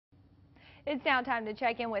It's now time to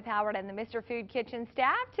check in with Howard and the Mr. Food Kitchen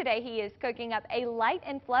staff. Today he is cooking up a light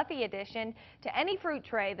and fluffy addition to any fruit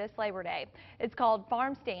tray this Labor Day. It's called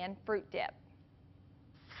Farm Stand Fruit Dip.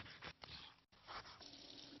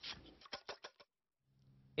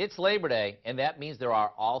 It's Labor Day, and that means there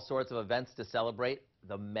are all sorts of events to celebrate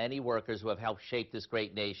the many workers who have helped shape this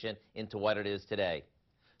great nation into what it is today.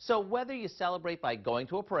 So whether you celebrate by going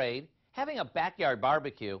to a parade, having a backyard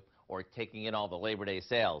barbecue, or taking in all the Labor Day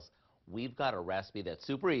sales, we've got a recipe that's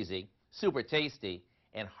super easy, super tasty,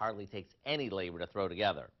 and hardly takes any labor to throw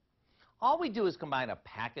together. All we do is combine a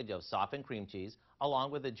package of softened cream cheese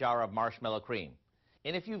along with a jar of marshmallow cream.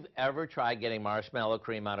 And if you've ever tried getting marshmallow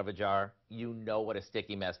cream out of a jar, you know what a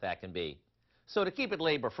sticky mess that can be. So to keep it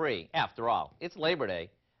labor-free, after all, it's Labor Day,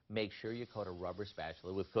 make sure you coat a rubber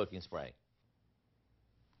spatula with cooking spray.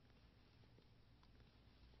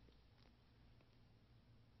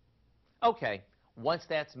 Okay, once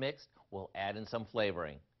that's mixed, we'll add in some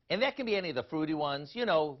flavoring. And that can be any of the fruity ones, you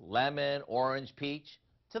know, lemon, orange, peach,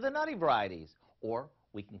 to the nutty varieties. Or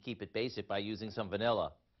we can keep it basic by using some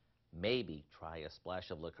vanilla. Maybe try a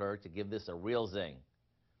splash of liqueur to give this a real zing.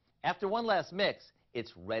 After one last mix,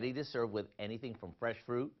 it's ready to serve with anything from fresh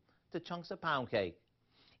fruit to chunks of pound cake.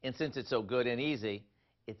 And since it's so good and easy,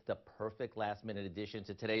 it's the perfect last-minute addition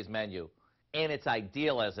to today's menu. And it's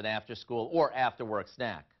ideal as an after-school or after-work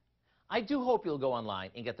snack. I do hope you'll go online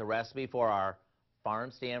and get the recipe for our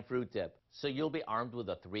Farm Stand Fruit Dip, so you'll be armed with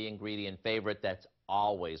a 3-ingredient favorite that's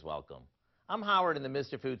always welcome. I'm Howard in the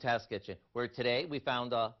Mr. Food Test Kitchen, where today we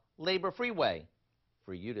found a labor-free way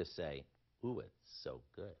for you to say, ooh, it's so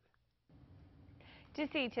good. To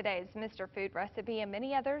see today's Mr. Food recipe and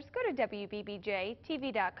many others, go to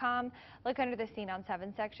WBBJTV.com. Look under the Seen on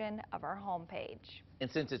 7 section of our homepage.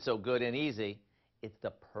 And since it's so good and easy, it's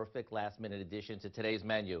the perfect last-minute addition to today's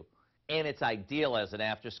menu. And it's ideal as an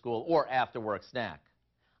after-school or after-work snack.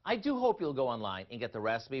 I do hope you'll go online and get the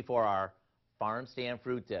recipe for our Farm Stand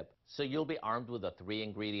Fruit Dip, so you'll be armed with a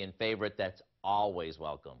 3-ingredient favorite that's always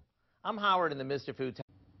welcome. I'm Howard in the Mr. Food.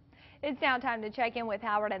 It's now time to check in with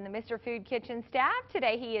Howard and the Mr. Food Kitchen staff.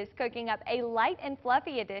 Today he is cooking up a light and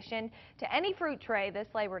fluffy addition to any fruit tray this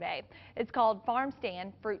Labor Day. It's called Farm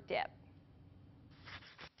Stand Fruit Dip.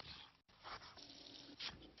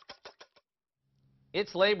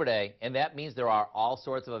 It's Labor Day, and that means there are all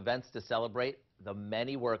sorts of events to celebrate the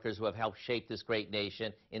many workers who have helped shape this great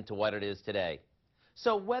nation into what it is today.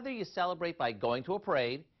 So whether you celebrate by going to a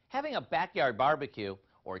parade, having a backyard barbecue,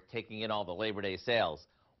 or taking in all the Labor Day sales,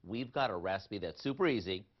 we've got a recipe that's super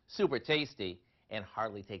easy, super tasty, and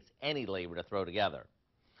hardly takes any labor to throw together.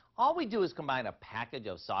 All we do is combine a package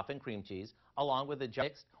of softened cream cheese along with a jar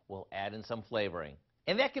mixed. We'll add in some flavoring.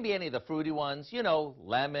 And that can be any of the fruity ones, you know,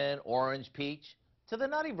 lemon, orange, peach, to the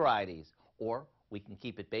nutty varieties. Or we can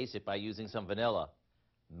keep it basic by using some vanilla.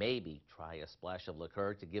 Maybe try a splash of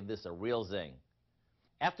liqueur to give this a real zing.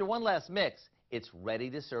 After one last mix, it's ready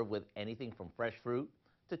to serve with anything from fresh fruit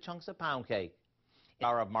to chunks of pound cake. A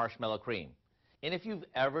jar of marshmallow cream. And if you've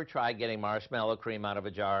ever tried getting marshmallow cream out of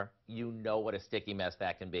a jar, you know what a sticky mess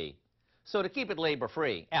that can be. So to keep it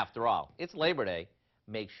labor-free, after all, it's Labor Day,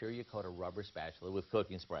 make sure you coat a rubber spatula with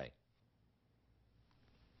cooking spray.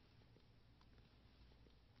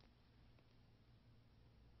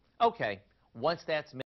 Okay, once that's mixed,